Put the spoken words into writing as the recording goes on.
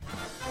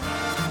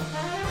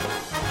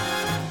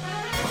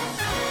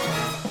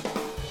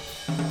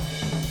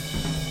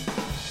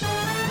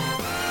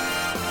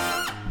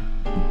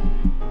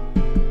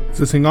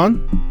this thing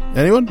on?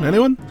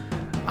 Anyone?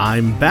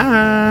 I'm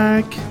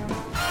back.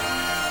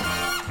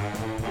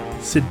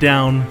 Sit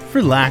down,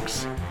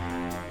 relax.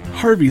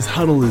 Harvey's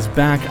Huddle is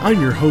back.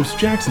 I'm your host,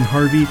 Jackson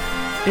Harvey.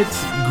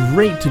 It's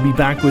great to be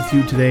back with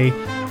you today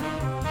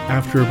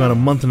after about a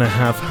month and a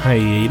half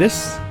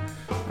hiatus.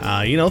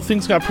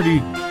 Things got pretty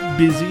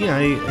busy.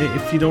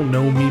 If you don't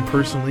know me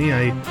personally,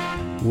 I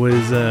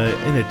was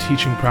in a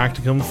teaching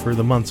practicum for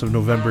the months of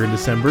November and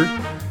December.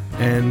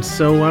 And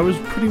so I was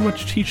pretty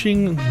much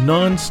teaching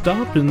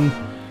non-stop and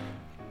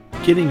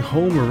getting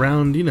home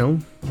around,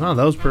 wow,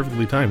 that was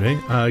perfectly timed,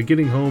 eh?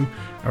 Getting home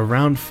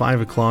around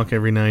 5 o'clock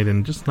every night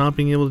and just not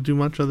being able to do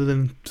much other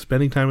than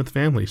spending time with the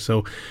family.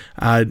 So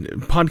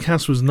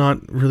podcast was not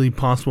really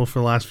possible for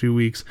the last few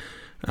weeks.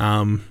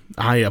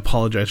 I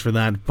apologize for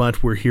that,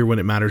 but we're here when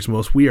it matters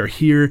most. We are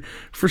here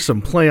for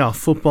some playoff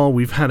football.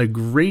 We've had a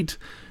great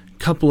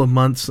couple of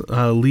months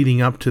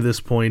leading up to this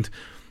point.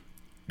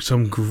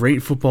 Some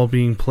great football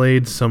being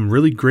played, some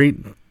really great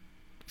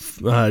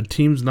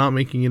teams not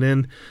making it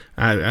in,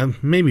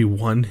 maybe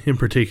one in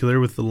particular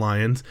with the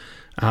Lions,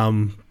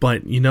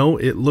 but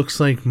it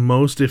looks like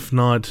most, if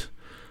not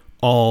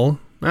all,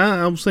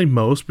 I'll say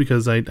most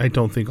because I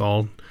don't think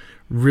all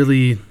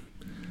really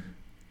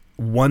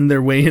won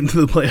their way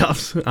into the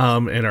playoffs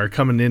and are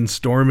coming in,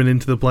 storming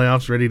into the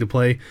playoffs, ready to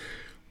play.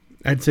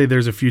 I'd say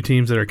there's a few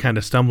teams that are kind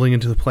of stumbling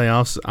into the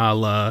playoffs, a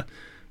la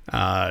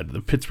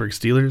the Pittsburgh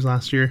Steelers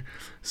last year.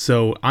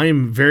 So I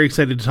am very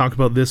excited to talk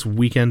about this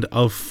weekend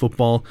of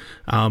football.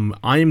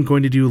 I am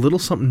going to do a little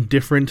something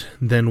different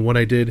than what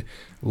I did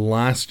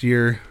last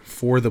year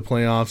for the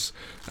playoffs.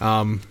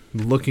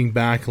 Looking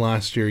back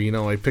last year,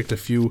 I picked a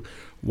few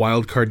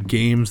wildcard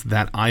games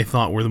that I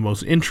thought were the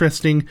most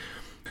interesting.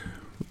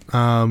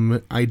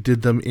 I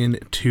did them in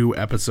 2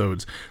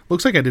 episodes.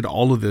 Looks like I did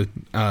all of the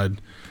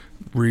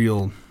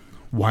real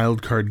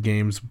wildcard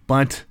games,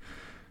 but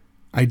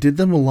I did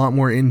them a lot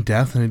more in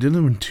depth, and I did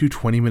them in 2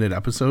 20-minute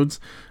episodes.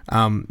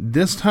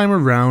 This time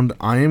around,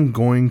 I am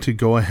going to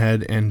go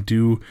ahead and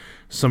do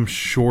some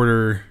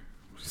shorter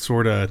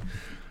sort of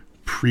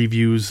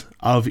previews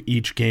of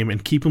each game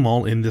and keep them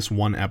all in this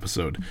one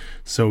episode.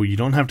 So you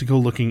don't have to go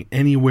looking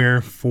anywhere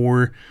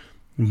for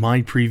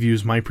my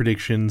previews, my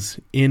predictions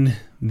in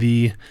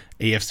the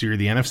AFC or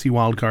the NFC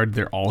wildcard.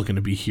 They're all going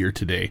to be here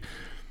today.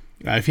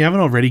 If you haven't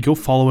already, go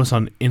follow us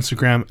on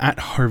Instagram at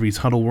Harvey's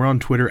Huddle. We're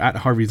on Twitter at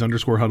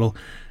Harvey's_Huddle,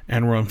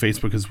 and we're on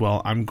Facebook as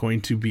well. I'm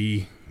going to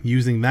be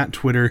using that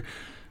Twitter,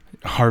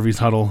 Harvey's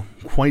Huddle,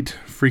 quite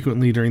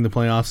frequently during the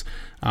playoffs.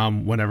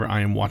 Whenever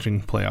I am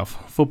watching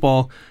playoff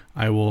football,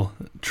 I will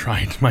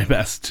try my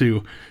best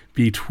to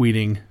be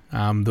tweeting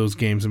those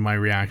games and my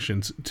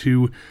reactions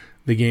to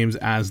the games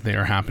as they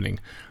are happening.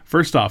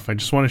 First off, I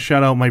just want to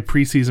shout out my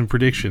preseason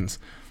predictions.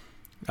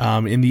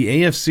 In the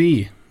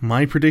AFC,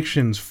 my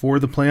predictions for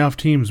the playoff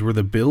teams were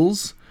the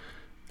Bills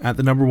at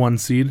the number 1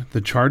 seed,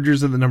 the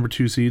Chargers at the number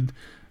 2 seed,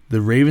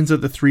 the Ravens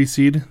at the 3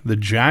 seed, the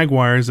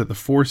Jaguars at the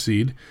 4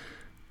 seed,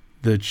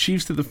 the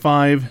Chiefs at the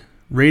 5,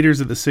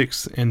 Raiders at the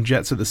 6, and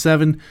Jets at the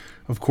 7.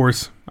 Of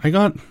course, I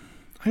got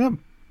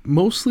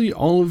mostly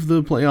all of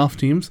the playoff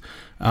teams.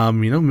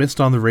 Missed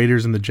on the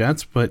Raiders and the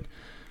Jets, but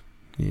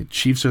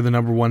Chiefs are the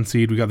number 1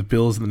 seed. We got the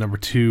Bills at the number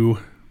 2,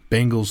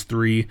 Bengals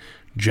 3,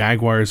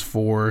 Jaguars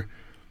 4,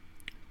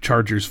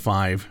 Chargers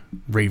 5,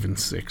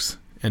 Ravens 6,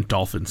 and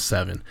Dolphins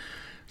 7.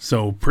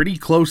 So pretty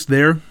close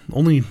there.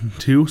 Only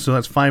 2, so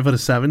that's 5 out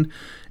of 7.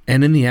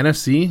 And in the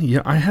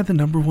NFC, I had the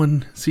number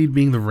 1 seed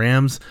being the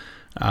Rams.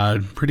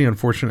 Pretty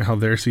unfortunate how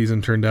their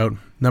season turned out.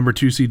 Number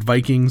 2 seed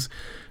Vikings.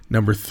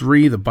 Number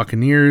 3, the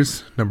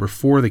Buccaneers. Number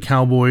 4, the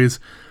Cowboys.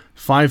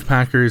 5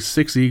 Packers,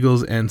 6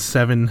 Eagles, and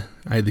 7,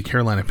 I had the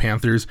Carolina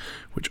Panthers,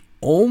 which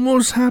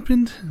almost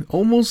happened.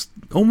 Almost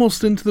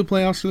into the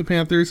playoffs for the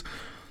Panthers.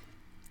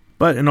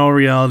 But in all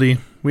reality,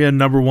 we had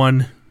number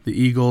 1, the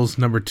Eagles,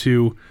 number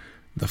 2,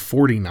 the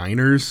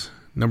 49ers,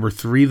 number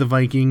 3, the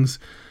Vikings,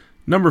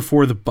 number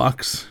 4, the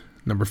Bucks,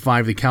 number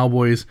 5, the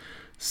Cowboys,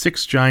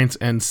 6 Giants,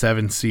 and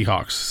 7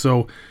 Seahawks.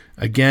 So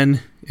again,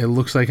 it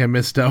looks like I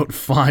missed out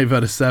 5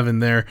 out of 7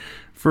 there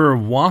for a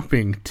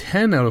whopping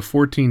 10 out of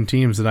 14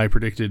 teams that I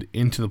predicted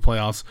into the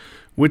playoffs,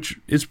 which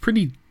is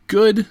pretty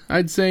good,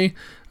 I'd say.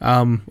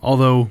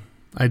 Although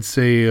I'd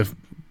say a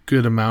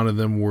good amount of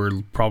them were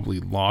probably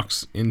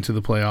locks into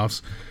the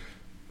playoffs,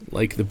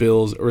 like the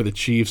Bills or the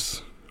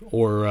Chiefs,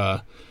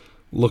 or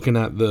looking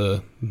at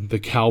the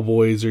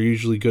Cowboys are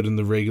usually good in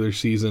the regular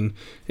season.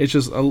 It's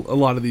just a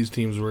lot of these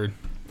teams were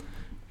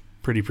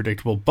pretty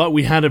predictable, but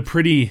we had a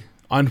pretty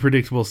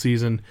unpredictable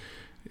season.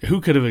 Who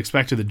could have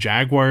expected the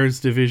Jaguars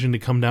division to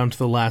come down to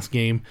the last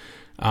game?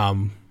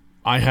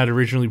 I had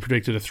originally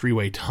predicted a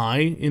 3-way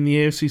tie in the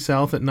AFC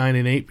South at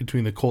 9-8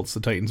 between the Colts,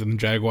 the Titans, and the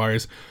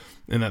Jaguars,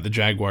 and that the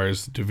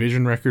Jaguars'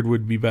 division record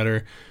would be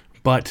better.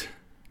 But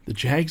the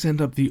Jags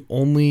end up the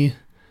only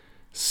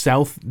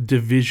South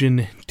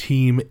Division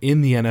team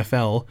in the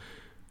NFL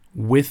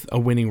with a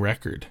winning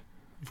record.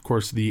 Of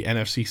course, the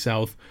NFC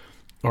South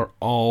are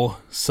all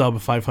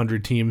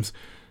sub-500 teams.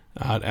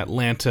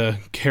 Atlanta,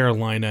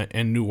 Carolina,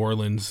 and New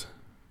Orleans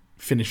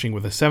finishing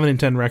with a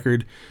 7-10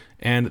 record,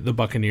 and the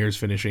Buccaneers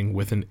finishing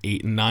with an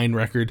 8-9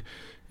 record.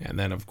 And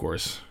then, of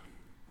course,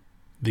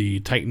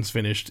 the Titans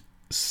finished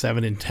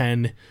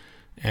 7-10,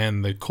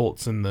 and the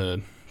Colts and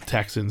the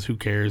Texans, who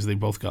cares? They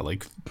both got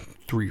like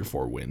 3 or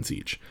 4 wins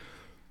each.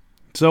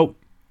 So,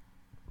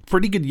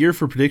 pretty good year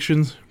for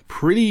predictions.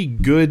 Pretty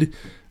good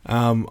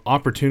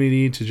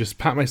opportunity to just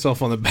pat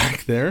myself on the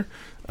back there,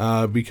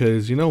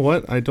 because you know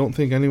what? I don't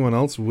think anyone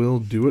else will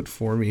do it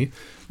for me.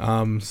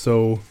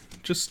 So,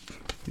 just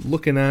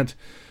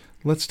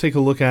let's take a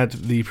look at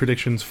the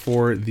predictions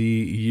for the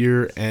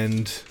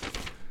year-end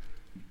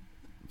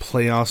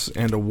playoffs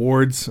and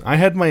awards. I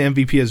had my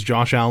MVP as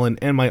Josh Allen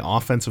and my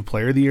Offensive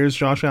Player of the Year as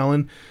Josh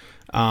Allen.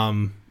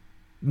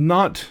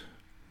 Not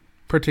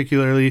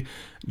particularly.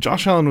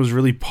 Josh Allen was a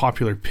really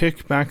popular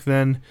pick back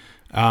then,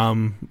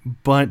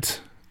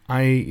 but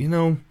I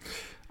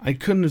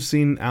couldn't have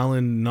seen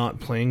Allen not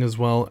playing as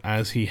well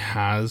as he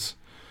has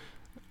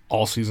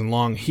all season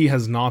long. He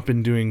has not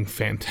been doing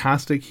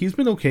fantastic. He's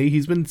been okay.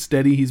 He's been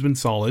steady. He's been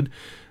solid.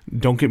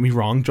 Don't get me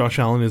wrong. Josh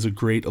Allen is a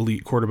great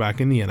elite quarterback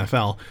in the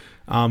NFL.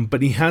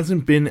 But he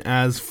hasn't been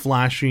as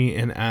flashy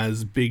and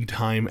as big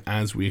time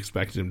as we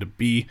expected him to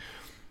be.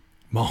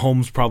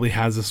 Mahomes probably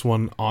has this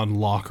one on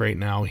lock right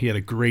now. He had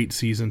a great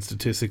season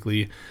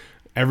statistically.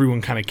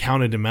 Everyone kind of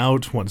counted him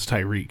out once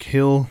Tyreek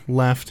Hill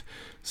left.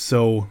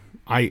 So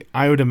I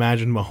would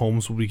imagine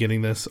Mahomes will be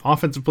getting this.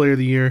 Offensive Player of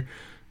the Year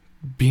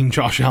being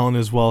Josh Allen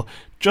as well.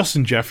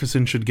 Justin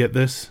Jefferson should get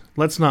this.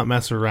 Let's not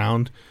mess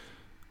around.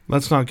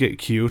 Let's not get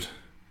cute.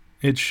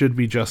 It should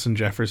be Justin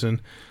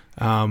Jefferson.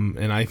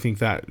 And I think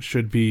that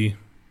should be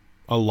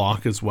a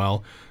lock as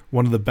well.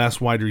 One of the best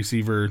wide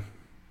receiver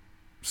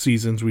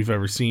seasons we've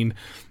ever seen.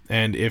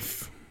 And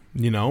if,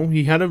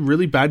 he had a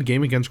really bad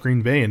game against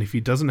Green Bay, and if he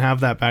doesn't have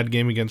that bad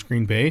game against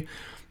Green Bay,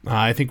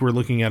 I think we're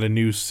looking at a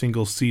new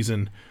single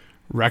season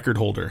record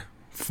holder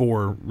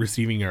for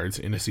receiving yards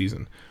in a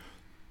season.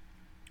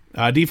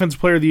 Defensive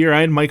Player of the Year,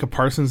 I had Micah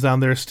Parsons down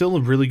there. Still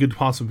a really good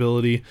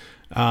possibility.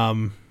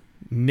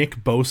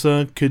 Nick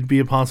Bosa could be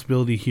a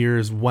possibility here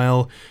as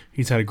well.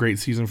 He's had a great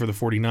season for the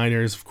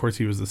 49ers. Of course,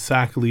 he was the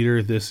sack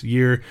leader this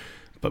year.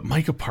 But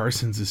Micah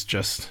Parsons is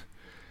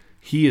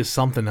he is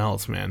something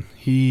else, man.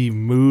 He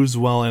moves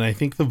well, and I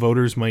think the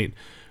voters might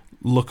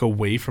look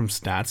away from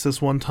stats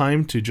this one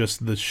time to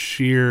just the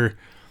sheer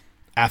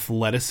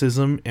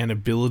athleticism and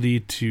ability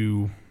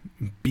to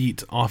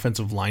beat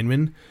offensive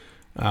linemen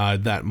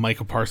that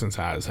Micah Parsons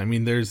has. I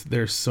mean,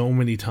 there's so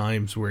many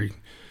times where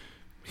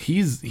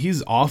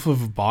he's off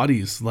of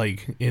bodies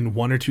like in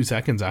 1 or 2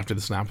 seconds after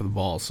the snap of the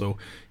ball. So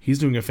he's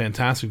doing a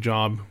fantastic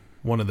job.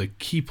 One of the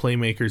key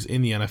playmakers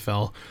in the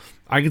NFL.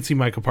 I could see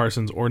Micah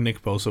Parsons or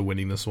Nick Bosa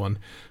winning this one.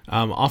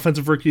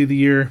 Offensive Rookie of the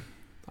Year,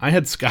 I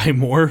had Sky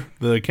Moore,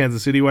 the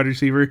Kansas City wide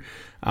receiver.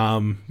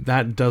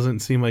 That doesn't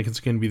seem like it's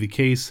going to be the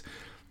case.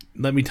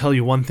 Let me tell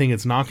you one thing: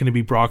 it's not going to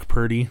be Brock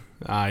Purdy.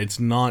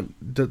 It's not.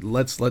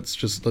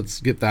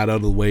 Let's get that out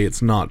of the way.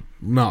 It's not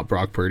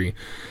Brock Purdy.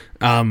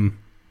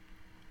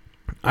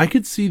 I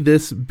could see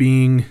this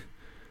being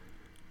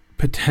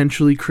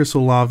potentially Chris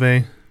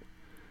Olave.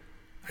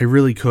 I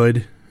really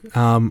could.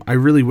 I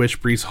really wish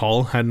Breece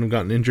Hall hadn't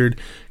gotten injured,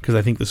 because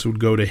I think this would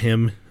go to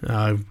him,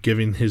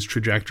 given his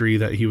trajectory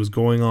that he was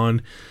going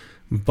on.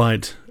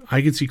 But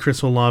I could see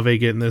Chris Olave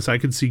getting this. I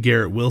could see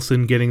Garrett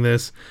Wilson getting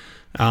this.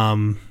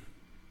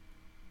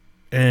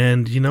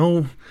 And,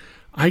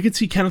 I could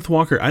see Kenneth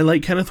Walker. I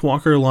like Kenneth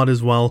Walker a lot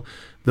as well.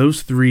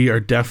 Those three are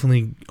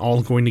definitely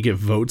all going to get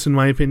votes, in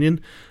my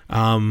opinion.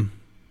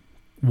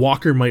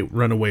 Walker might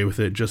run away with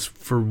it just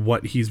for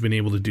what he's been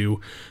able to do.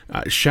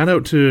 Shout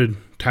out to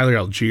Tyler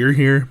Algier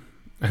here.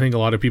 I think a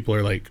lot of people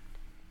are like,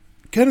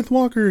 Kenneth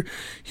Walker,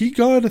 he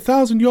got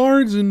 1,000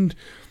 yards and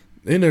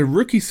in a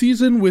rookie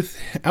season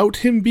without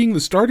him being the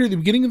starter at the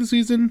beginning of the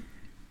season.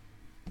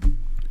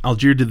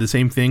 Algier did the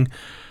same thing.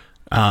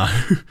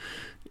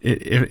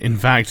 In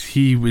fact,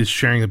 he was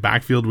sharing the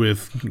backfield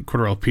with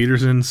Cordarrelle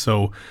Peterson,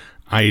 so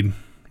I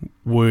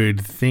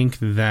would think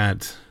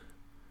that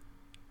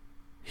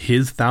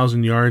his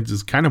 1,000 yards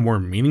is kind of more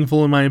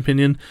meaningful, in my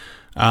opinion.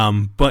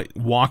 But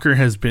Walker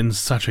has been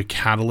such a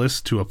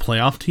catalyst to a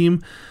playoff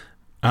team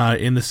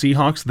in the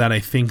Seahawks that I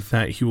think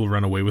that he will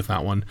run away with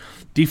that one.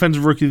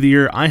 Defensive Rookie of the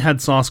Year, I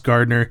had Sauce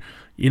Gardner.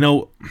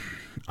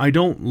 I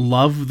don't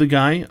love the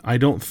guy. I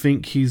don't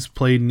think he's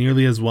played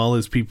nearly as well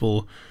as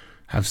people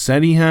have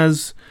said he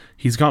has.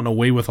 He's gotten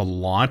away with a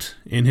lot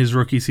in his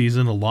rookie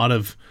season. A lot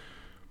of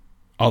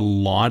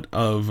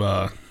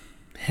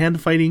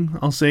hand fighting,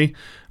 I'll say,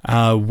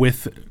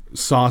 with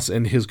Sauce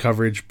and his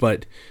coverage.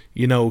 But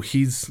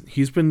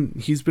he's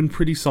been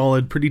pretty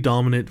solid, pretty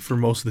dominant for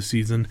most of the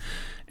season,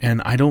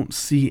 and I don't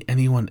see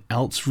anyone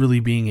else really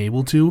being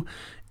able to.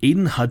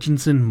 Aiden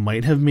Hutchinson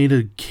might have made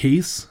a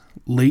case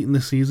late in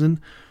the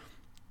season.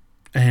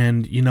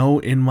 And,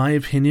 in my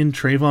opinion,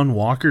 Trayvon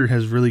Walker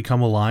has really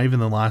come alive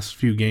in the last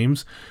few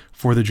games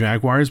for the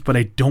Jaguars, but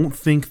I don't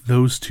think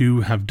those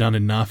two have done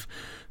enough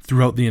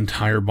throughout the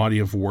entire body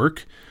of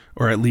work,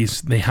 or at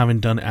least they haven't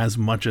done as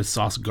much as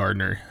Sauce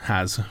Gardner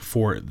has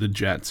for the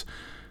Jets.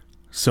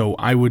 So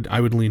I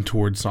would lean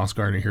towards Sauce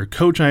Gardner here.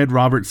 Coach, I had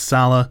Robert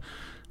Saleh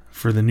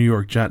for the New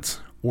York Jets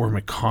or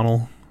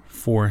McConnell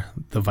for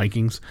the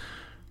Vikings.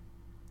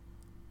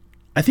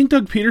 I think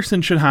Doug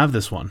Peterson should have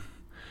this one.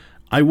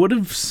 I would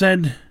have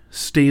said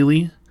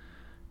Staley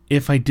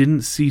if I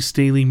didn't see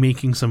Staley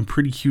making some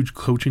pretty huge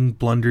coaching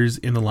blunders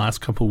in the last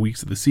couple of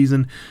weeks of the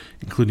season,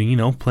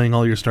 including, playing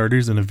all your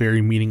starters in a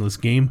very meaningless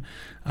game.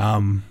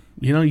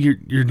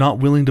 You're not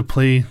willing to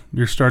play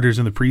your starters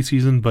in the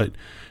preseason, but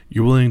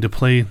you're willing to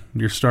play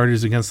your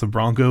starters against the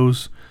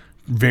Broncos.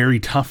 Very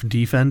tough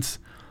defense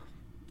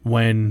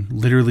when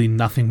literally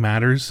nothing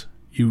matters.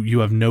 You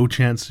have no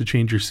chance to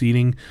change your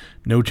seating,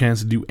 no chance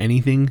to do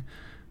anything,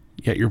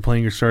 yet you're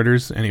playing your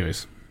starters.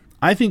 Anyways,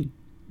 I think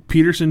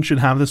Peterson should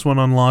have this one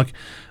on lock.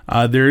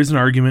 There is an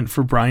argument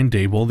for Brian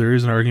Daboll. There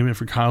is an argument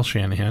for Kyle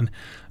Shanahan.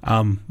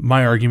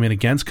 My argument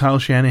against Kyle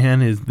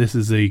Shanahan is this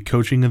is a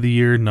coaching of the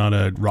year, not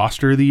a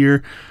roster of the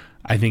year.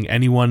 I think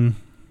anyone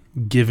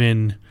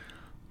given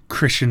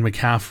Christian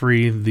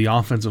McCaffrey, the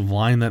offensive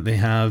line that they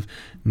have,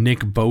 Nick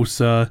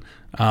Bosa,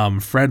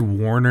 Fred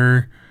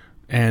Warner,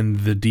 and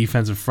the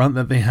defensive front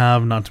that they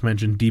have, not to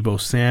mention Deebo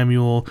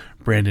Samuel,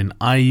 Brandon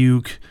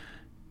Ayuk,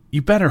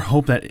 you better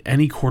hope that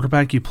any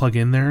quarterback you plug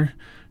in there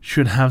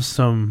should have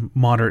some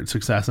moderate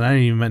success. And I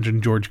didn't even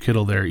mention George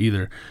Kittle there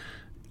either.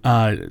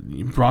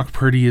 Brock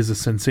Purdy is a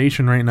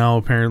sensation right now,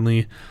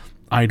 apparently.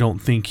 I don't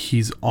think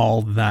he's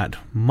all that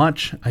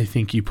much. I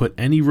think you put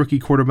any rookie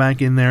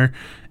quarterback in there,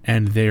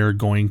 and they're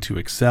going to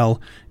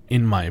excel,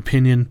 in my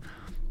opinion.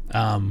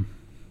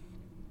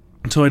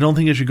 So I don't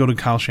think it should go to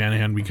Kyle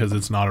Shanahan because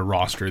it's not a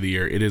roster of the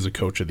year. It is a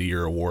coach of the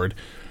year award.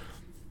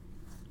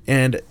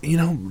 And,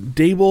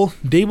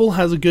 Daboll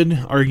has a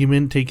good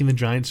argument taking the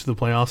Giants to the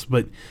playoffs,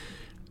 but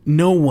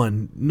no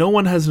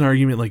one has an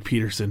argument like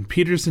Peterson.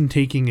 Peterson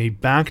taking a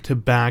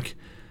back-to-back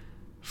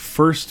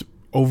first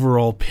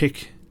overall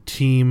pick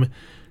team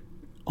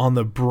on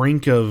the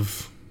brink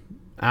of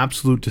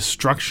absolute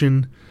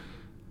destruction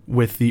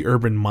with the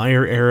Urban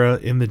Meyer era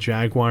in the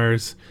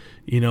Jaguars.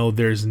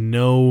 There's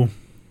no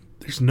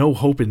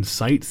hope in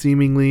sight,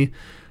 seemingly.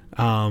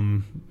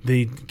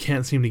 They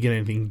can't seem to get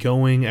anything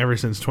going ever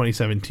since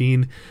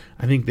 2017.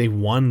 I think they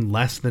won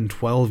less than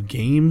 12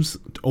 games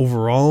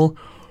overall.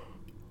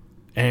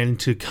 And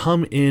to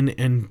come in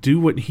and do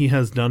what he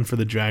has done for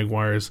the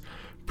Jaguars,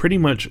 pretty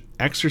much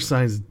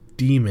exercise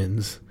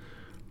demons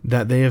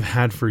that they have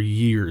had for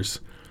years,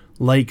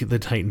 like the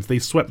Titans. They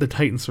swept the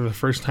Titans for the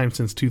first time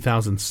since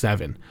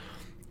 2007.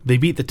 They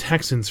beat the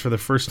Texans for the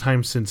first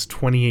time since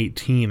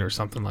 2018 or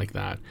something like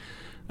that.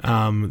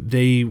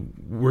 They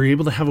were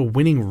able to have a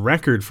winning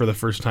record for the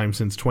first time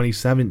since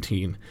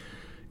 2017.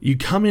 You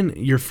come in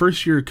your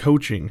first year of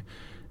coaching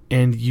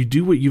and you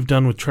do what you've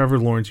done with Trevor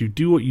Lawrence, you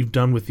do what you've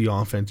done with the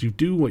offense, you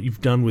do what you've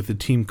done with the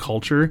team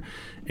culture,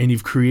 and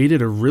you've created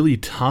a really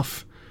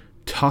tough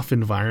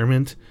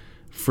environment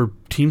for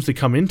teams to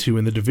come into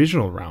in the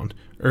divisional round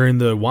or in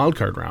the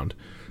wildcard round.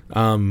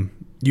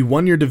 You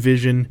won your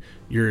division,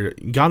 you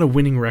got a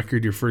winning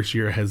record your first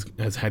year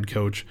as head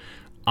coach.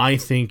 I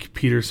think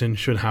Peterson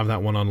should have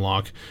that one on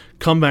lock.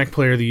 Comeback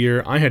player of the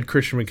year, I had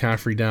Christian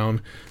McCaffrey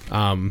down.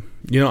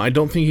 I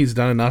don't think he's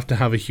done enough to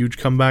have a huge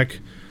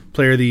comeback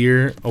player of the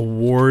year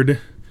award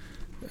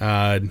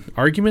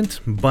argument,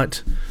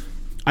 but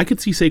I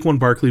could see Saquon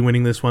Barkley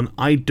winning this one.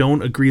 I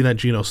don't agree that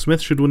Geno Smith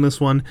should win this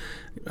one.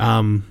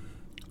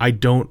 I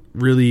don't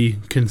really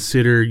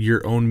consider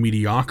your own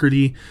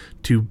mediocrity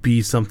to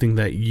be something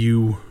that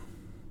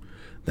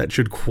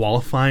should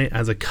qualify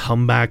as a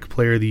comeback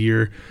player of the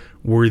year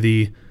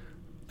worthy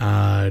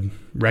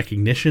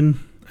recognition.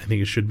 I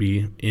think it should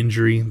be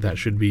injury. That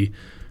should be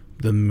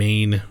the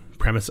main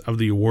premise of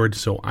the award.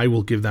 So I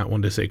will give that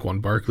one to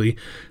Saquon Barkley,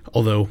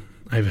 although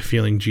I have a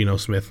feeling Geno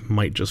Smith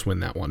might just win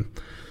that one.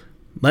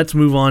 Let's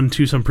move on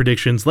to some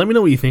predictions. Let me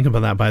know what you think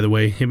about that, by the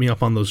way. Hit me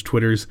up on those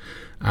Twitters.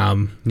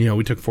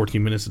 We took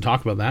 14 minutes to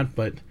talk about that,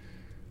 but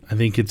I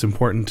think it's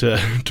important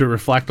to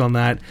reflect on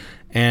that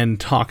and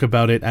talk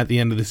about it at the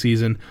end of the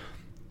season.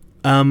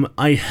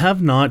 I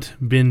have not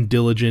been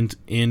diligent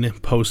in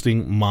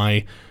posting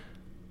my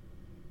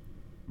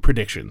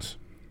predictions.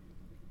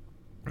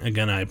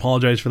 Again, I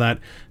apologize for that.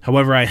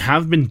 However, I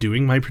have been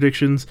doing my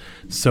predictions.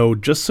 So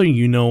just so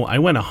you know, I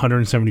went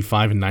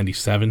 175 and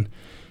 97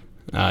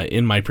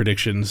 in my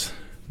predictions.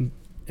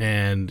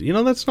 And,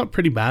 that's not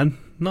pretty bad.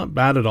 Not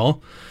bad at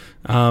all.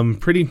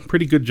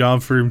 Pretty good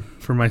job for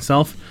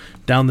myself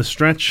down the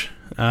stretch.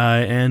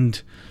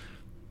 And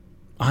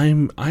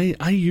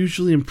I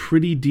usually am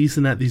pretty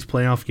decent at these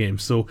playoff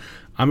games, so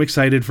I'm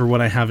excited for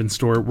what I have in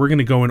store. We're going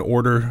to go in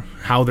order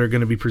how they're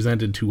going to be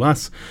presented to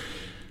us.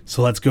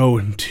 So let's go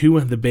to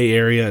the Bay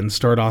Area and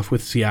start off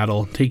with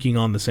Seattle taking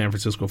on the San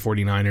Francisco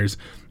 49ers.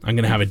 I'm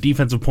going to have a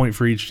defensive point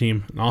for each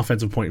team, an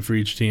offensive point for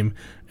each team,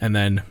 and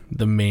then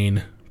the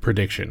main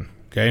prediction.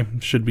 Okay,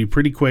 should be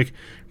pretty quick,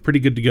 pretty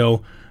good to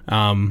go,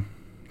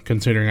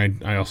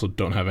 considering I also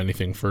don't have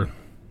anything for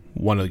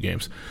one of the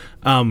games.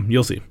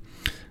 You'll see.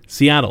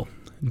 Seattle.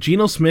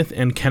 Geno Smith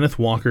and Kenneth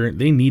Walker,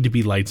 they need to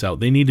be lights out.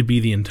 They need to be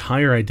the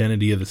entire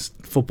identity of this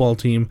football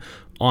team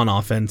on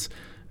offense.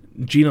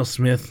 Geno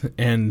Smith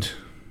and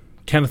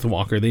Kenneth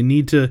Walker, they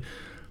need to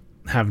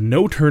have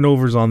no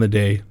turnovers on the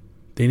day.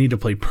 They need to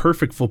play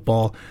perfect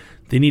football.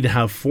 They need to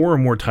have 4 or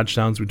more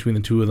touchdowns between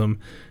the two of them.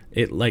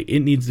 It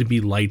needs to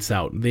be lights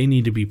out. They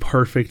need to be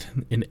perfect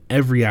in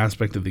every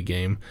aspect of the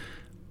game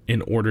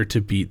in order to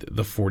beat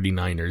the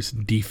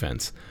 49ers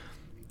defense.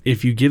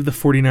 If you give the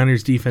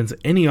 49ers defense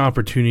any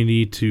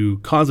opportunity to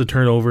cause a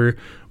turnover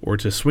or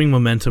to swing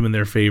momentum in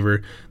their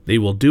favor, they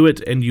will do it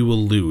and you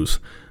will lose.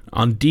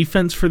 On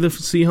defense for the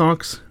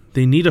Seahawks,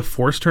 they need to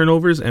force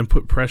turnovers and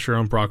put pressure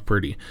on Brock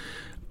Purdy.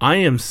 I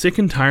am sick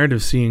and tired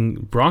of seeing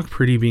Brock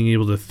Purdy being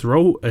able to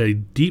throw a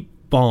deep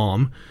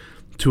bomb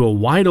to a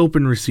wide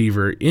open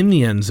receiver in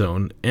the end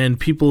zone and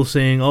people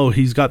saying, oh,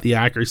 he's got the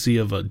accuracy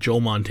of a Joe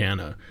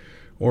Montana,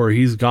 or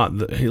he's got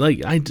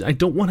the, I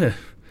don't want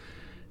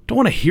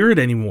to hear it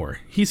anymore.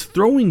 He's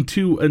throwing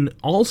to an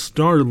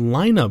all-star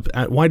lineup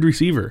at wide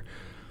receiver.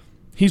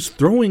 He's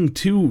throwing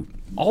to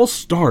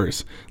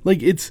all-stars.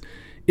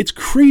 It's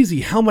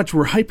crazy how much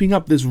we're hyping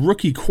up this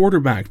rookie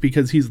quarterback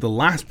because he's the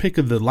last pick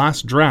of the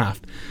last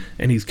draft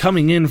and he's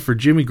coming in for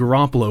Jimmy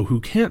Garoppolo, who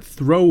can't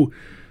throw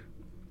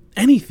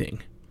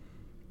anything.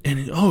 And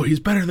he's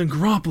better than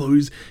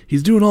Garoppolo.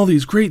 He's doing all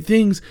these great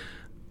things.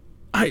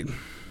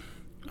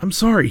 I'm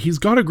sorry, he's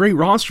got a great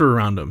roster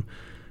around him.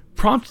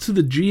 Props to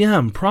the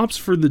GM. Props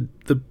for the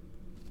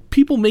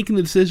people making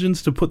the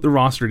decisions to put the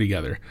roster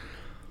together.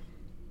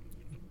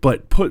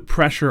 But put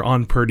pressure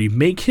on Purdy.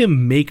 Make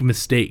him make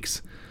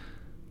mistakes.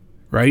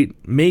 Right?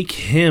 Make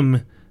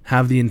him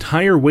have the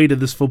entire weight of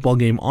this football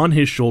game on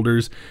his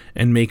shoulders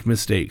and make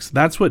mistakes.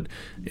 That's what,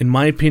 in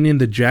my opinion,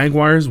 the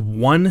Jaguars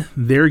won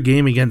their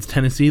game against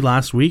Tennessee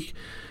last week,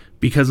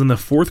 because in the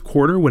fourth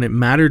quarter, when it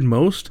mattered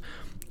most,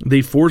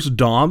 they forced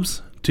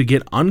Dobbs to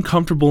get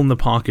uncomfortable in the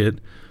pocket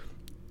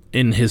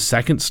in his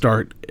second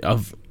start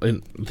of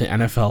the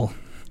NFL.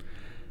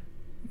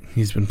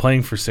 He's been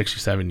playing for 6 or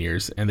 7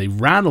 years, and they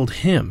rattled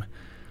him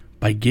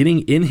by getting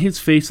in his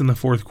face in the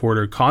fourth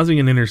quarter, causing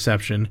an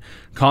interception,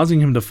 causing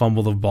him to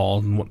fumble the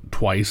ball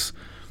twice,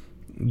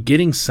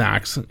 getting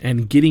sacks,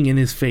 and getting in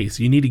his face.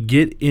 You need to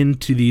get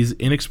into these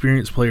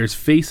inexperienced players'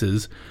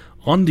 faces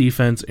on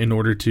defense in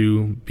order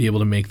to be able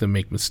to make them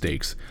make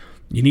mistakes.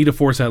 You need to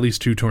force at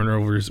least 2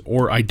 turnovers,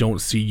 or I don't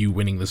see you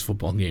winning this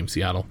football game,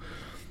 Seattle.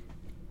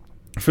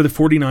 For the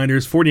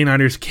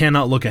 49ers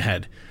cannot look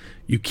ahead.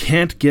 You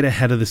can't get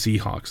ahead of the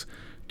Seahawks.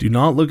 Do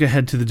not look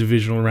ahead to the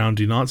divisional round.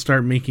 Do not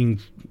start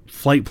making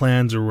flight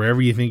plans or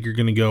wherever you think you're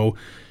going to go.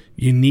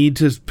 You need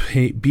to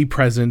be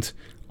present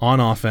on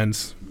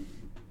offense.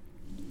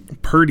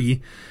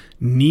 Purdy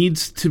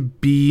needs to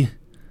be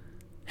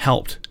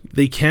helped.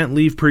 They can't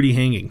leave Purdy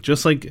hanging.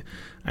 Just like,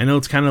 I know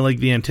it's kind of like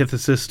the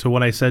antithesis to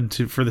what I said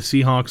for the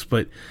Seahawks,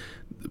 but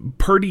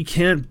Purdy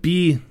can't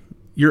be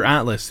your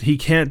Atlas. He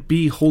can't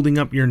be holding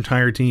up your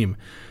entire team.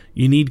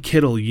 You need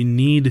Kittle. You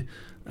need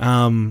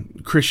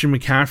Christian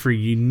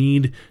McCaffrey. You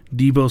need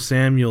Deebo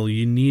Samuel.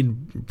 You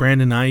need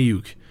Brandon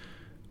Ayuk.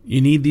 You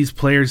need these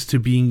players to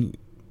be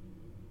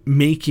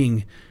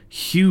making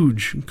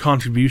huge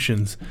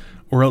contributions,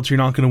 or else you're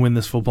not going to win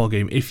this football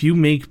game. If you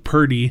make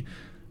Purdy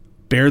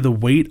bear the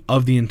weight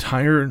of the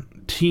entire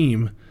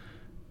team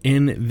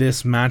in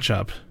this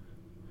matchup,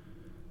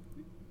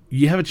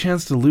 you have a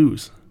chance to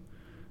lose.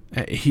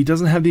 He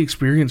doesn't have the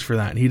experience for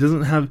that. He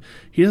doesn't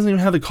even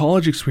have the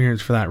college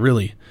experience for that,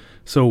 really.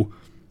 So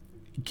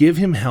give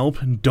him help.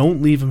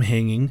 Don't leave him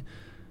hanging.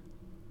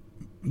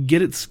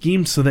 Get it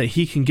schemed so that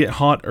he can get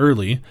hot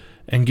early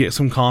and get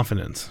some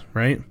confidence,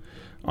 right?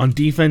 On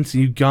defense,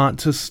 you got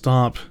to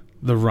stop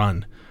the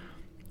run.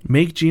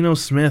 Make Geno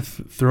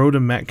Smith throw to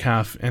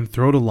Metcalf and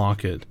throw to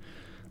Lockett.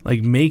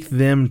 Make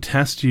them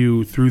test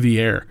you through the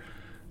air.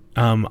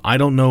 I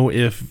don't know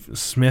if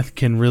Smith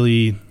can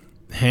really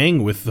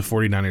hang with the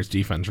 49ers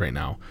defense right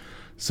now.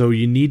 So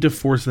you need to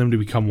force them to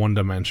become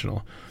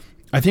one-dimensional.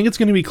 I think it's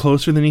going to be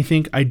closer than you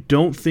think. I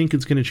don't think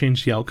it's going to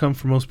change the outcome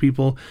for most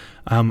people.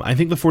 I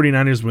think the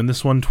 49ers win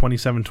this one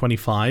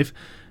 27-25,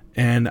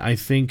 and I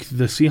think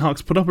the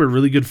Seahawks put up a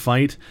really good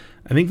fight.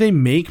 I think they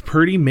make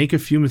Purdy make a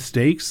few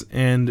mistakes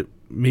and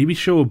maybe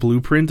show a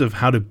blueprint of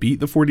how to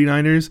beat the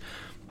 49ers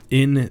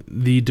in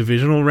the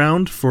divisional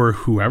round for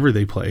whoever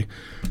they play.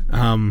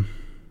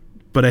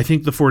 But I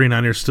think the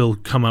 49ers still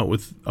come out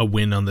with a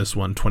win on this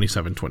one,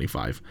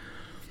 27-25.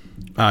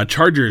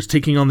 Chargers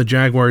taking on the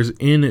Jaguars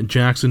in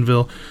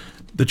Jacksonville.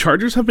 The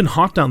Chargers have been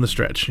hot down the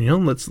stretch.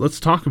 Let's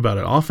talk about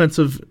it.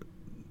 Offensive,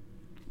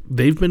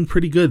 they've been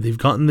pretty good. They've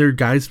gotten their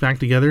guys back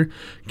together.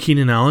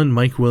 Keenan Allen,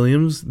 Mike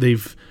Williams,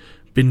 they've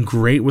been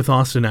great with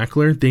Austin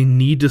Eckler. They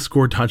need to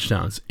score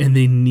touchdowns, and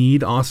they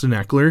need Austin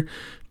Eckler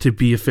to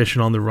be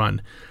efficient on the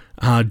run.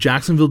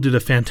 Jacksonville did a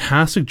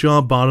fantastic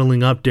job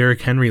bottling up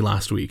Derrick Henry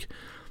last week.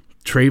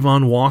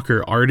 Trayvon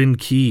Walker, Arden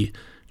Key,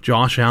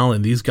 Josh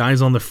Allen, these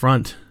guys on the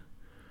front,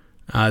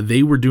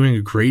 they were doing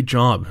a great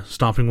job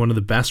stopping one of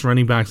the best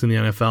running backs in the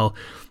NFL.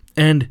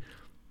 And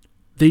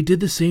they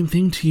did the same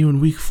thing to you in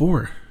week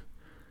 4.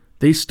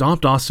 They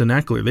stopped Austin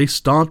Eckler. They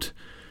stopped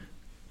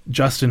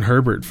Justin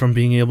Herbert from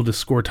being able to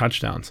score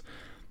touchdowns.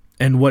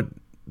 And what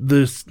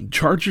the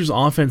Chargers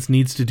offense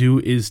needs to do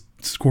is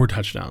score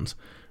touchdowns,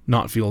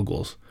 not field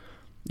goals.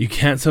 You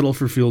can't settle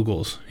for field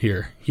goals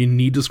here. You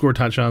need to score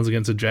touchdowns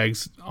against a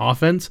Jags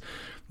offense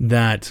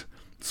that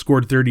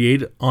scored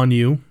 38 on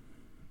you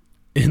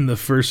in the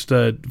first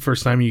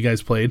time you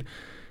guys played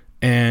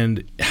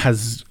and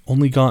has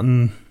only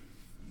gotten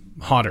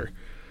hotter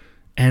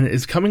and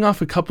is coming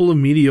off a couple of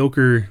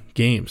mediocre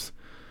games.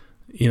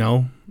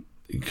 A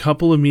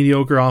couple of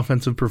mediocre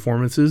offensive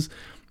performances,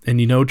 and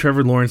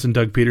Trevor Lawrence and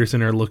Doug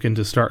Peterson are looking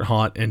to start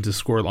hot and to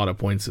score a lot of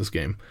points this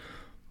game.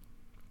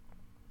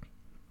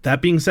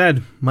 That being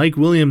said, Mike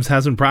Williams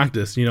hasn't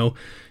practiced. You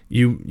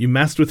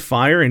messed with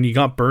fire and you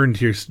got burned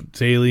here,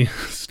 Staley.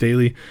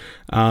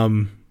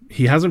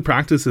 He hasn't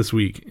practiced this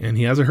week and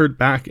he has a hurt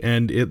back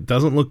and it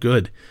doesn't look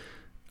good.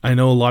 I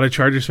know a lot of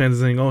Chargers fans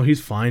are saying, oh,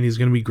 he's fine, he's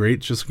going to be great,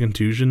 it's just a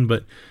contusion,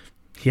 but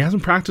he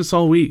hasn't practiced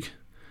all week.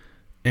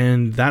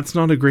 And that's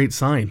not a great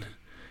sign,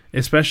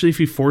 especially if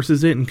he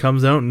forces it and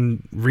comes out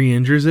and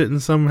re-injures it in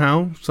some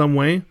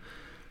way.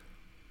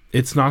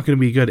 It's not going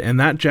to be good. And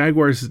that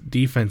Jaguars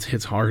defense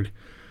hits hard.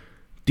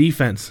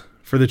 Defense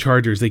for the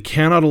Chargers. They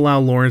cannot allow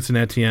Lawrence and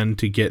Etienne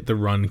to get the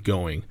run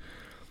going.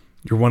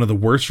 You're one of the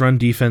worst run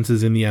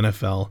defenses in the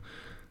NFL.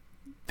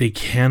 They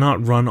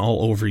cannot run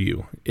all over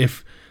you.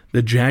 If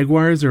the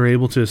Jaguars are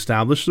able to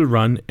establish the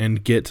run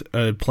and get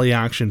a play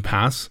action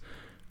pass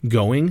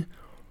going,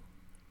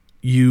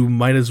 you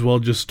might as well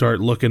just start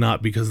looking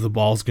up because the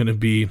ball's going to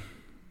be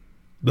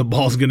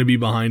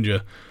behind you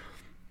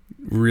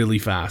really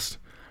fast.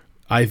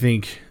 I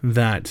think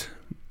that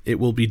it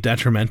will be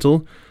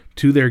detrimental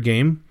to their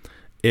game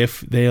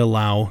if they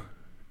allow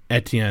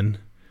Etienne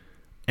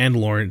and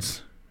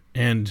Lawrence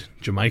and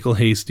JaMychal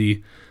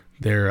Hasty,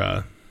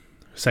 their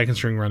second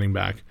string running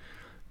back,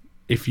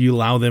 if you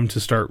allow them to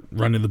start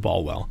running the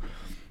ball well.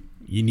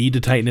 You need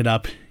to tighten it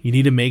up. You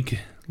need to make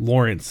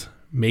Lawrence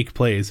make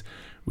plays.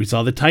 We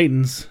saw the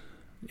Titans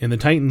in the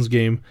Titans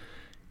game.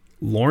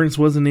 Lawrence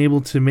wasn't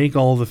able to make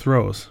all the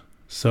throws.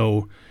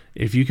 So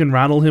if you can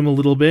rattle him a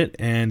little bit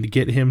and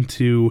get him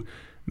to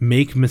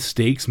make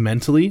mistakes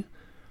mentally,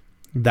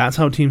 that's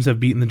how teams have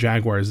beaten the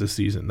Jaguars this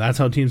season. That's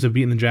how teams have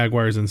beaten the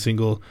Jaguars in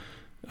single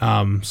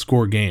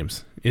score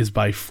games, is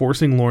by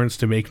forcing Lawrence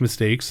to make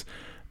mistakes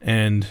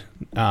and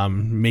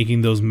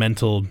making those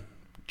mental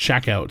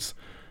checkouts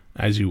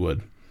as you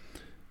would.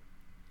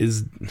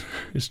 Is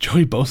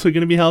Joey Bosa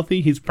going to be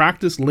healthy? He's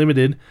practiced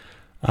limited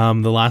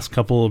the last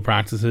couple of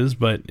practices,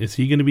 but is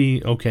he going to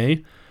be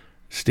okay?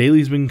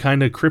 Staley's been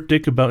kind of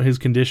cryptic about his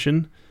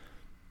condition,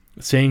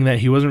 saying that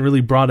he wasn't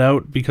really brought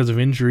out because of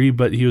injury,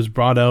 but he was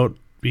brought out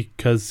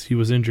because he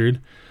was injured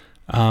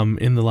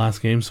in the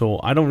last game. So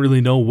I don't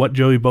really know what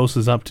Joey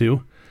Bosa's up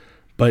to,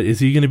 but is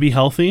he going to be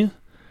healthy?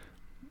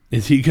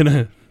 Is he going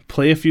to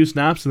play a few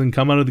snaps and then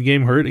come out of the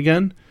game hurt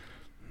again?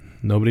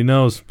 Nobody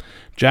knows.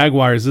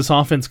 Jaguars, this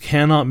offense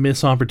cannot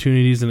miss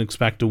opportunities and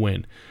expect to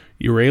win.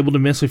 You were able to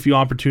miss a few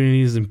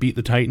opportunities and beat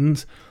the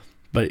Titans,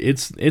 but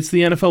it's the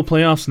NFL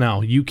playoffs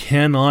now. You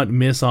cannot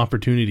miss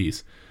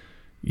opportunities.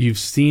 You've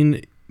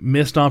seen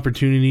missed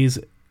opportunities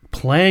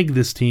plague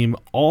this team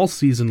all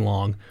season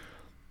long.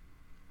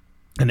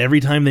 And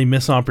every time they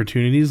miss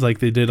opportunities like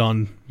they did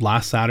on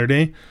last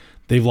Saturday,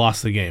 they've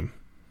lost the game.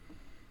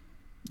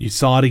 You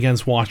saw it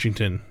against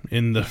Washington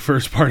in the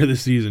first part of the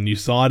season. You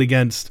saw it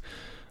against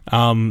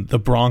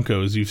the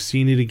Broncos. You've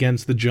seen it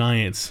against the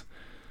Giants.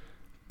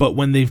 But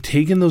when they've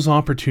taken those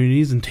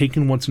opportunities and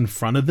taken what's in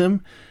front of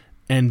them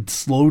and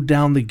slowed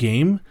down the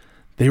game,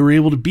 they were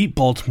able to beat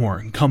Baltimore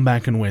and come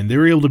back and win. They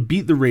were able to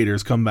beat the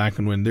Raiders, come back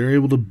and win. They were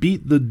able to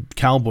beat the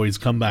Cowboys,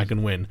 come back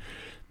and win.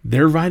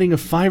 They're riding a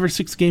 5 or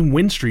 6 game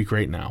win streak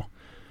right now.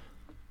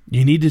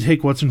 You need to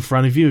take what's in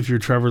front of you if you're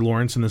Trevor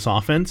Lawrence in this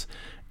offense,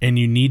 and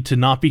you need to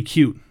not be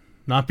cute.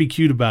 Not be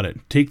cute about it.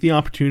 Take the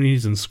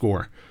opportunities and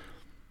score.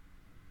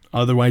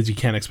 Otherwise, you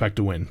can't expect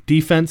to win.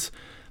 Defense,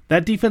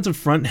 that defensive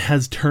front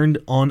has turned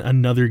on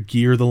another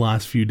gear the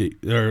last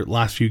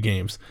few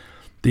games.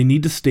 They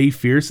need to stay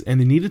fierce, and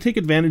they need to take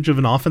advantage of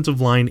an offensive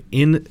line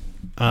in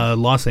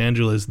Los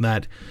Angeles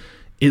that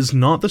is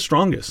not the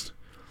strongest.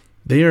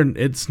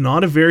 It's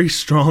not a very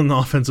strong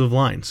offensive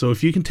line. So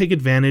if you can take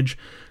advantage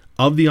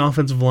of the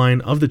offensive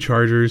line of the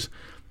Chargers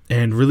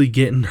and really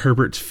get in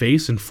Herbert's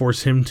face and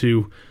force him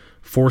to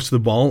force the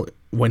ball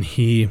when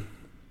he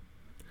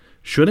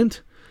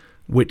shouldn't,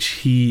 which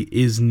he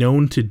is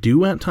known to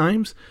do at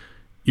times,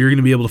 you're going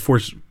to be able to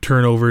force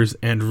turnovers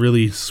and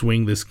really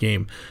swing this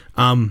game.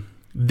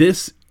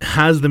 This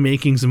has the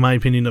makings, in my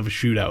opinion, of a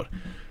shootout.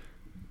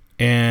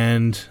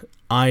 And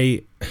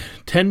I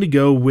tend to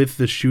go with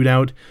the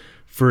shootout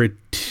for a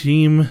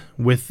team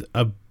with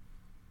a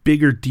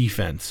bigger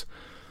defense.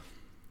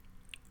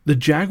 The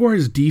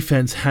Jaguars'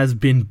 defense has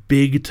been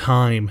big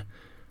time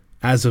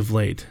as of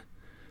late.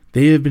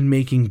 They have been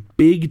making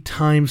big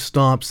time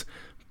stops,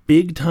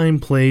 big time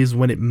plays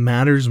when it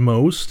matters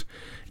most,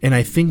 and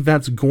I think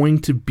that's going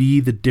to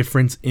be the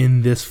difference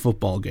in this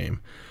football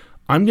game.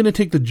 I'm going to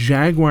take the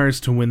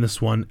Jaguars to win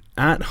this one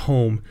at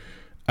home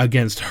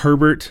against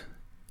Herbert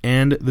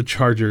and the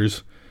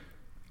Chargers.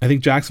 I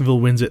think Jacksonville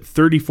wins it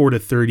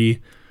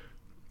 34-30.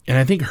 And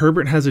I think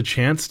Herbert has a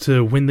chance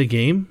to win the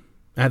game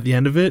at the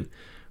end of it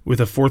with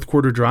a fourth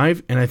quarter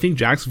drive. And I think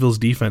Jacksonville's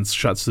defense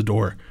shuts the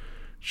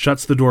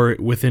door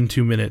within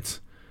 2 minutes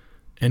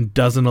and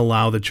doesn't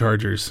allow the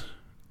Chargers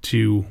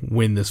to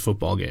win this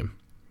football game.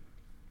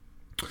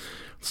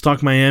 Let's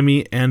talk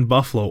Miami and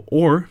Buffalo,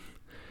 or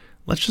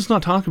let's just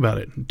not talk about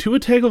it. Tua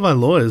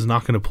Tagovailoa is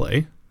not going to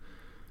play.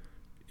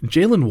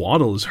 Jalen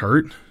Waddle is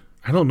hurt.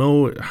 I don't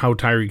know how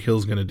Tyreek Hill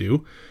is going to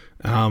do,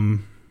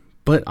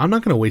 but I'm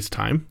not going to waste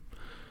time.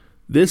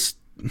 This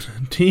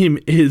team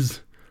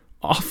is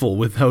awful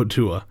without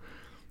Tua.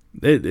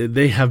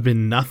 They have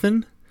been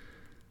nothing.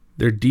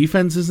 Their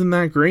defense isn't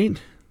that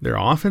great. Their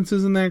offense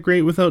isn't that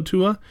great without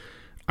Tua.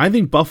 I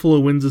think Buffalo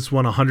wins this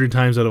one 100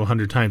 times out of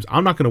 100 times.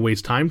 I'm not going to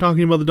waste time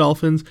talking about the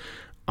Dolphins.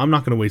 I'm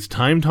not going to waste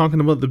time talking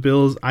about the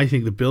Bills. I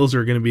think the Bills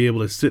are going to be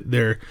able to sit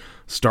their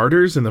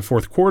starters in the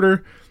fourth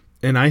quarter,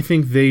 and I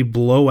think they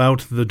blow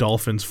out the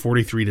Dolphins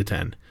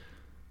 43-10.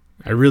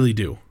 I really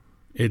do.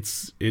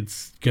 It's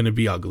going to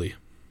be ugly.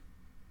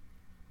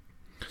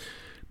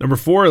 Number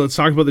 4, let's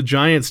talk about the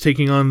Giants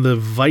taking on the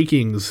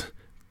Vikings.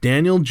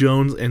 Daniel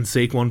Jones and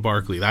Saquon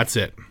Barkley. That's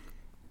it.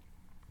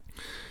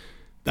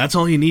 That's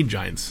all you need,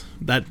 Giants.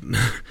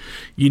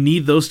 You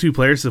need those two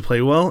players to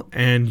play well,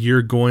 and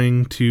you're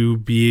going to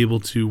be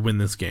able to win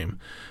this game.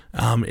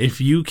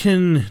 If you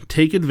can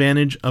take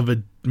advantage of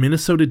a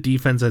Minnesota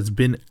defense that's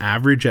been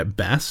average at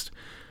best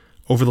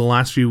over the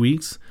last few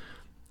weeks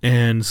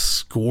and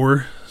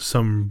score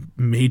some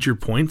major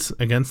points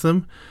against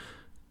them,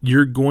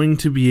 you're going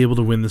to be able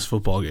to win this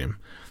football game.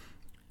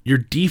 Your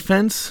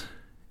defense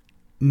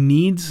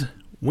needs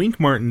Wink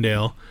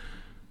Martindale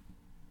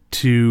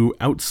to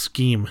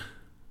out-scheme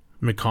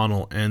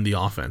McConnell and the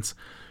offense.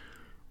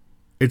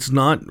 It's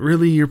not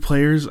really your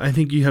players. I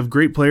think you have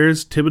great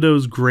players.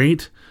 Thibodeau's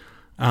great.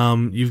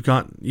 You've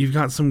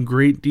got some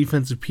great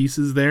defensive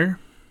pieces there.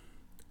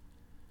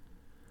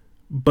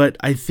 But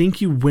I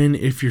think you win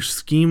if your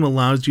scheme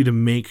allows you to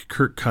make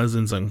Kirk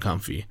Cousins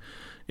uncomfy.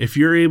 If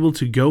you're able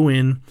to go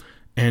in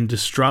and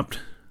disrupt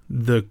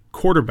the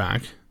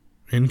quarterback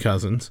in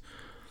Cousins,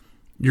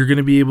 you're going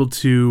to be able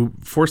to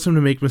force him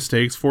to make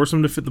mistakes, force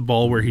him to fit the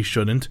ball where he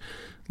shouldn't,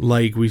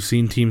 like we've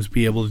seen teams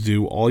be able to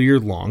do all year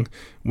long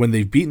when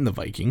they've beaten the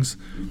Vikings.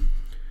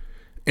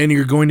 And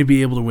you're going to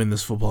be able to win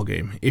this football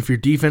game. If your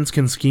defense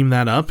can scheme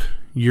that up,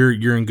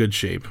 you're in good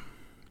shape.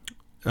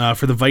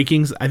 For the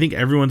Vikings, I think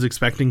everyone's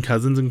expecting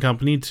Cousins and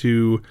company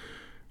to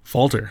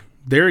falter.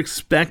 They're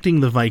expecting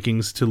the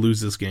Vikings to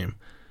lose this game.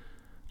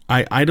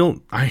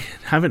 I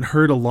haven't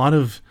heard a lot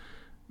of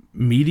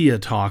media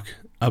talk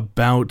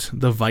about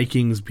the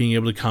Vikings being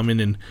able to come in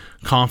and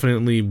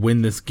confidently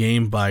win this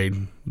game by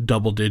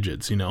double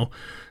digits, They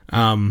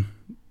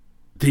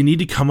need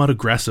to come out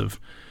aggressive.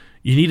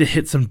 You need to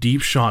hit some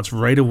deep shots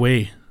right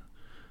away.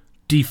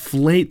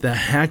 Deflate the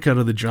heck out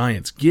of the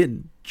Giants. Get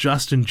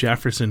Justin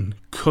Jefferson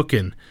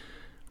cooking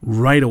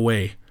right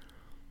away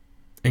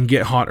and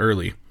get hot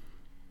early.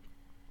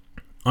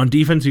 On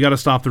defense, you got to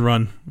stop the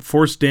run.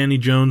 Force Danny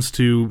Jones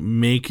to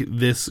make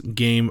this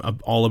game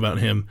all about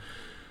him.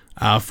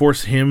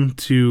 Force him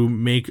to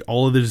make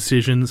all of the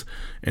decisions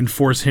and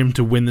force him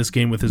to win this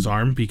game with his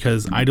arm,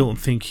 because I don't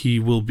think he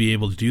will be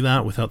able to do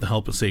that without the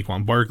help of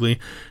Saquon Barkley.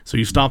 So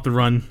you stop the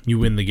run, you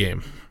win the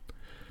game.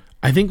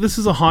 I think this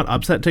is a hot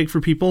upset take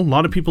for people. A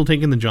lot of people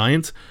taking the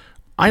Giants.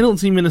 I don't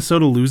see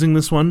Minnesota losing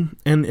this one.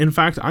 And in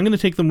fact, I'm going to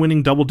take them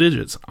winning double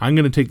digits. I'm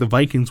going to take the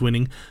Vikings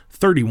winning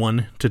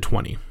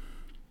 31-20.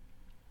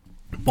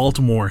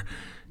 Baltimore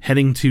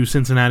heading to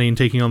Cincinnati and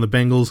taking on the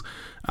Bengals.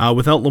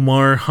 Without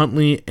Lamar,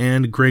 Huntley,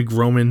 and Greg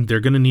Roman, they're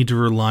going to need to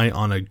rely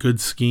on a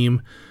good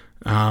scheme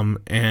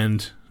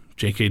and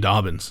J.K.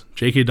 Dobbins.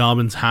 J.K.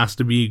 Dobbins has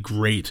to be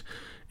great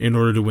in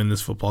order to win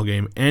this football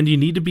game. And you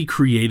need to be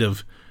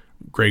creative,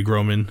 Greg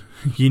Roman.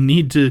 You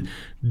need to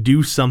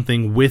do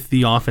something with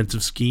the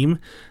offensive scheme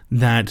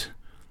that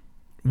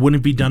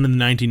wouldn't be done in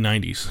the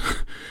 1990s.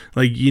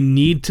 Like, you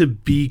need to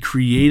be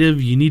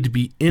creative. You need to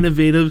be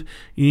innovative.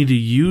 You need to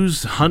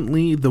use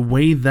Huntley the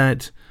way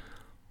that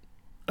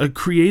a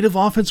creative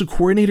offensive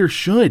coordinator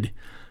should.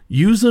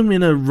 Use him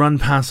in a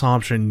run-pass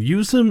option.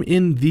 Use him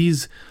in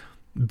these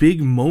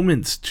big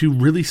moments to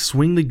really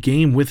swing the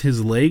game with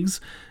his legs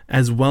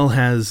as well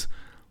as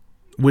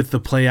with the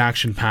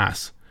play-action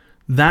pass.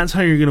 That's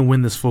how you're going to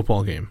win this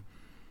football game.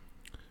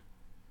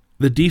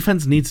 The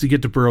defense needs to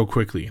get to Burrow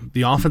quickly.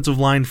 The offensive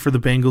line for the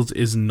Bengals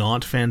is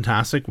not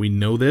fantastic. We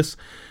know this.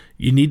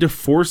 You need to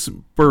force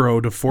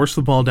Burrow to force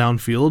the ball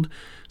downfield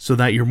so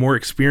that your more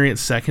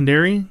experienced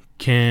secondary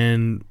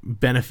can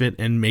benefit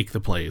and make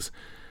the plays.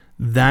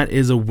 That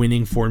is a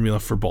winning formula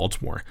for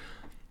Baltimore.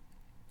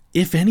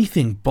 If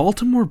anything,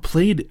 Baltimore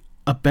played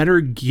a better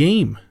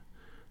game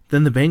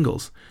than the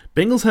Bengals.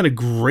 Bengals had a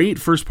great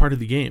first part of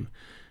the game,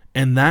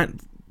 and that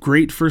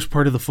great first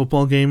part of the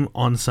football game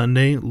on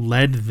Sunday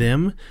led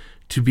them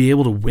to be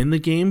able to win the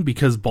game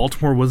because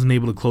Baltimore wasn't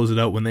able to close it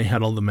out when they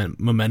had all the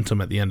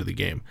momentum at the end of the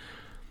game.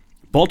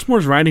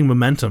 Baltimore's riding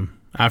momentum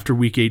after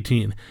week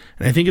 18.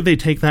 And I think if they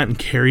take that and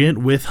carry it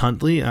with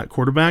Huntley at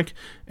quarterback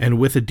and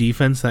with a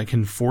defense that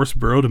can force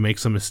Burrow to make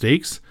some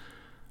mistakes,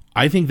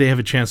 I think they have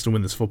a chance to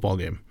win this football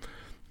game.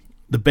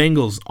 The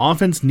Bengals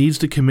offense needs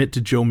to commit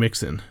to Joe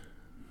Mixon.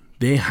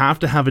 They have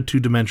to have a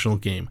two-dimensional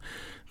game.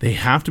 They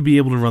have to be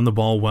able to run the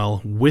ball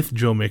well with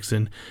Joe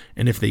Mixon.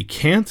 And if they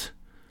can't,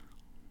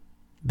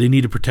 they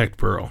need to protect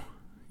Burrow.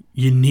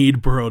 You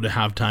need Burrow to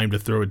have time to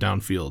throw it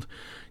downfield.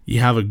 You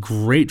have a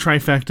great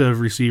trifecta of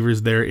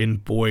receivers there in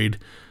Boyd,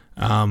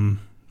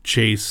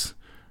 Chase,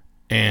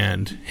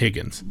 and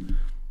Higgins.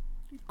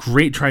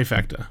 Great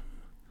trifecta.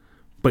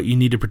 But you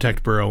need to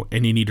protect Burrow,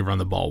 and you need to run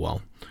the ball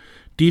well.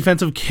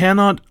 Defensive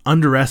cannot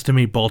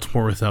underestimate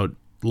Baltimore without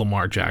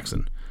Lamar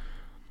Jackson.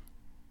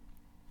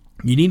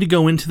 You need to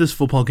go into this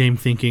football game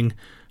thinking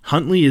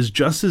Huntley is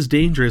just as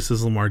dangerous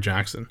as Lamar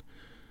Jackson.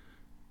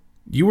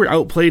 You were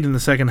outplayed in the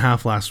second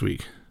half last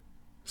week,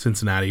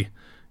 Cincinnati.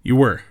 You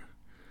were.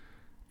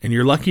 And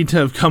you're lucky to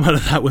have come out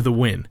of that with a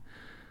win.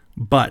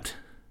 But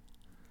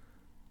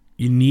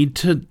you need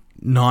to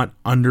not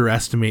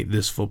underestimate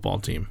this football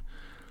team.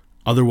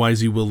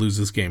 Otherwise, you will lose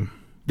this game.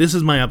 This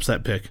is my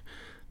upset pick.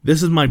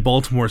 This is my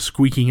Baltimore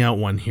squeaking out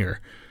one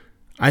here.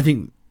 I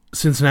think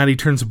Cincinnati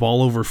turns the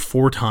ball over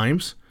 4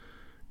 times.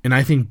 And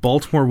I think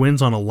Baltimore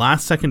wins on a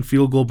last-second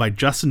field goal by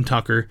Justin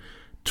Tucker,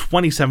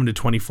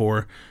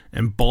 27-24,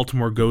 and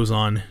Baltimore goes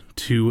on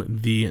to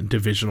the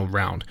divisional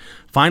round.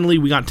 Finally,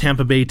 we got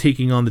Tampa Bay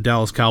taking on the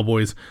Dallas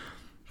Cowboys.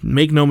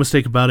 Make no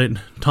mistake about it,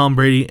 Tom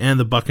Brady and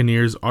the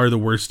Buccaneers are the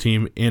worst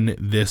team in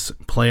this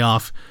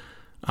playoff.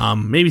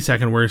 Maybe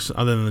second worst,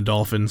 other than the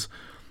Dolphins.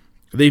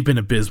 They've been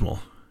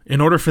abysmal.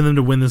 In order for them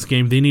to win this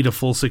game, they need a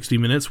full 60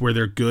 minutes where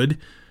they're good.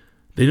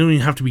 They don't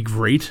even have to be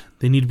great.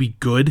 They need to be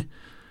good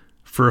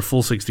for a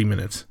full 60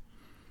 minutes.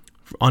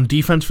 On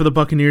defense for the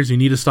Buccaneers, you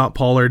need to stop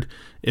Pollard.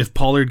 If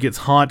Pollard gets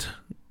hot,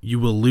 you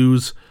will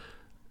lose,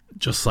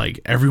 just like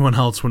everyone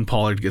else when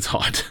Pollard gets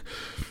hot.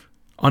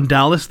 On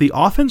Dallas, the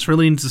offense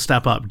really needs to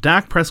step up.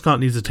 Dak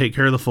Prescott needs to take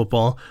care of the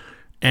football,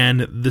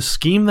 and the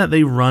scheme that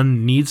they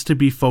run needs to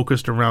be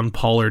focused around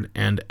Pollard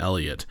and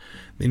Elliott.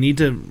 They need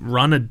to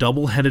run a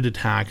double-headed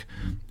attack,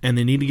 and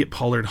they need to get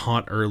Pollard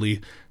hot early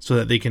so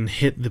that they can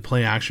hit the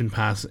play-action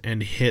pass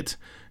and hit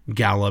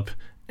Gallup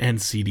and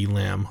CeeDee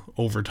Lamb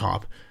over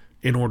top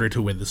in order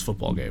to win this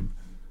football game.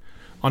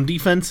 On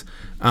defense,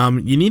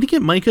 you need to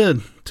get Micah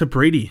to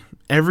Brady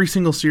every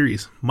single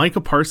series.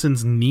 Micah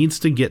Parsons needs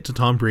to get to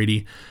Tom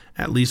Brady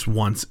at least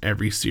once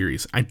every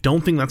series. I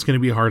don't think that's going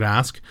to be a hard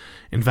ask.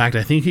 In fact,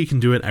 I think he can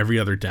do it every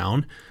other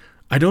down.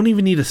 I don't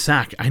even need a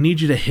sack. I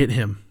need you to hit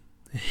him.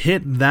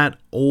 Hit that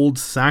old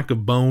sack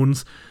of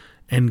bones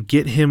and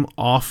get him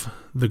off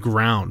the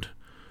ground.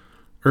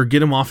 Or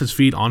get him off his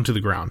feet onto the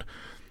ground.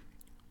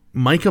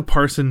 Micah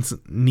Parsons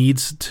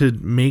needs to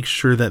make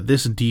sure that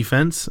this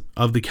defense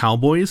of the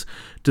Cowboys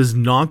does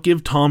not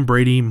give Tom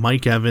Brady,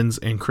 Mike Evans,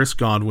 and Chris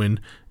Godwin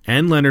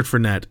and Leonard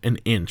Fournette an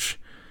inch.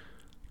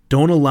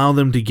 Don't allow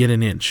them to get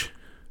an inch.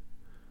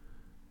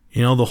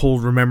 You know, the whole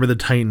remember the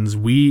Titans,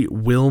 we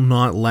will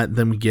not let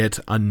them get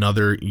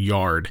another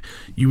yard.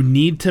 You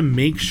need to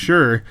make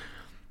sure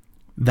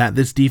that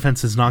this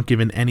defense is not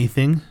given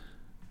anything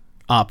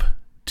up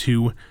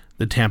to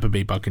the Tampa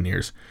Bay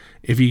Buccaneers.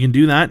 If you can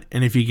do that,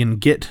 and if you can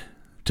get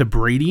to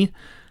Brady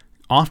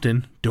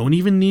often, don't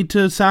even need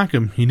to sack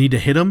him. You need to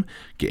hit him,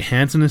 get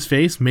hands in his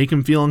face, make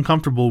him feel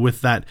uncomfortable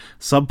with that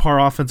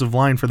subpar offensive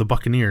line for the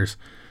Buccaneers.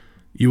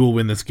 You will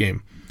win this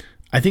game.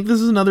 I think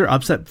this is another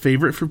upset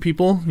favorite for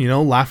people, you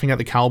know, laughing at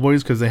the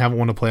Cowboys because they haven't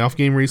won a playoff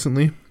game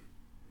recently.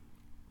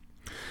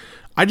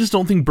 I just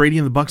don't think Brady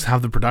and the Bucs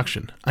have the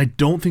production. I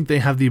don't think they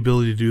have the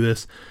ability to do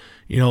this.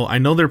 You know, I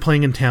know they're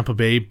playing in Tampa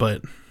Bay,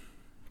 but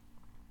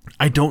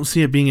I don't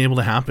see it being able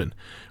to happen.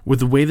 With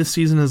the way the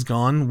season has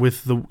gone,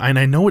 and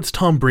I know it's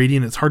Tom Brady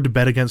and it's hard to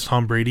bet against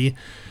Tom Brady,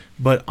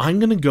 but I'm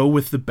going to go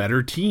with the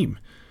better team.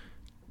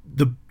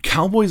 The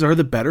Cowboys are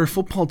the better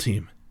football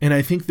team, and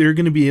I think they're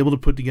going to be able to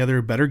put together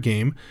a better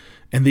game,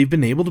 and they've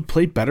been able to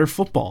play better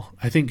football.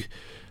 I think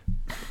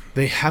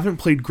they haven't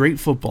played great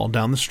football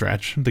down the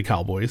stretch, the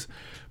Cowboys,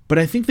 but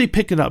I think they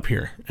pick it up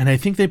here, and I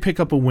think they pick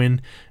up a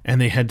win,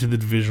 and they head to the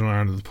divisional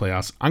round of the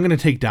playoffs. I'm going to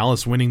take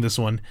Dallas winning this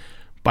one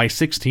by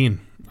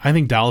 16. I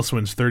think Dallas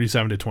wins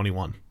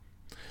 37-21.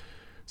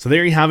 So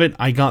there you have it.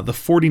 I got the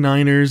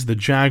 49ers, the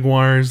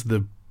Jaguars,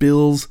 the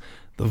Bills,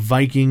 the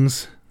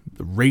Vikings,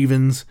 the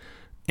Ravens,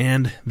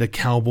 and the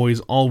Cowboys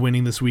all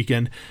winning this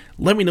weekend.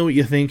 Let me know what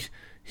you think.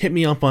 Hit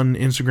me up on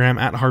Instagram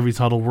at Harvey's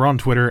Huddle. We're on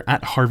Twitter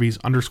at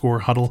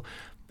Harvey's_Huddle.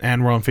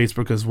 And we're on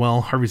Facebook as well.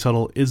 Harvey's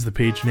Huddle is the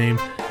page name.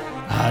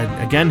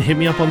 Again, hit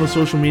me up on the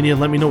social media.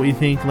 Let me know what you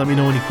think. Let me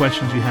know any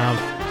questions you have.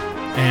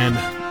 And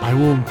I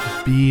will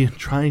be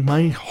trying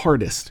my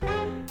hardest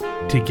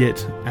to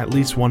get at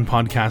least one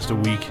podcast a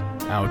week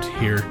out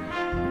here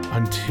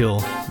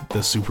until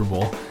the Super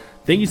Bowl.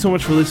 Thank you so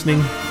much for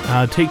listening.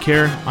 Take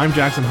care. I'm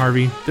Jackson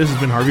Harvey. This has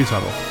been Harvey's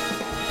Huddle.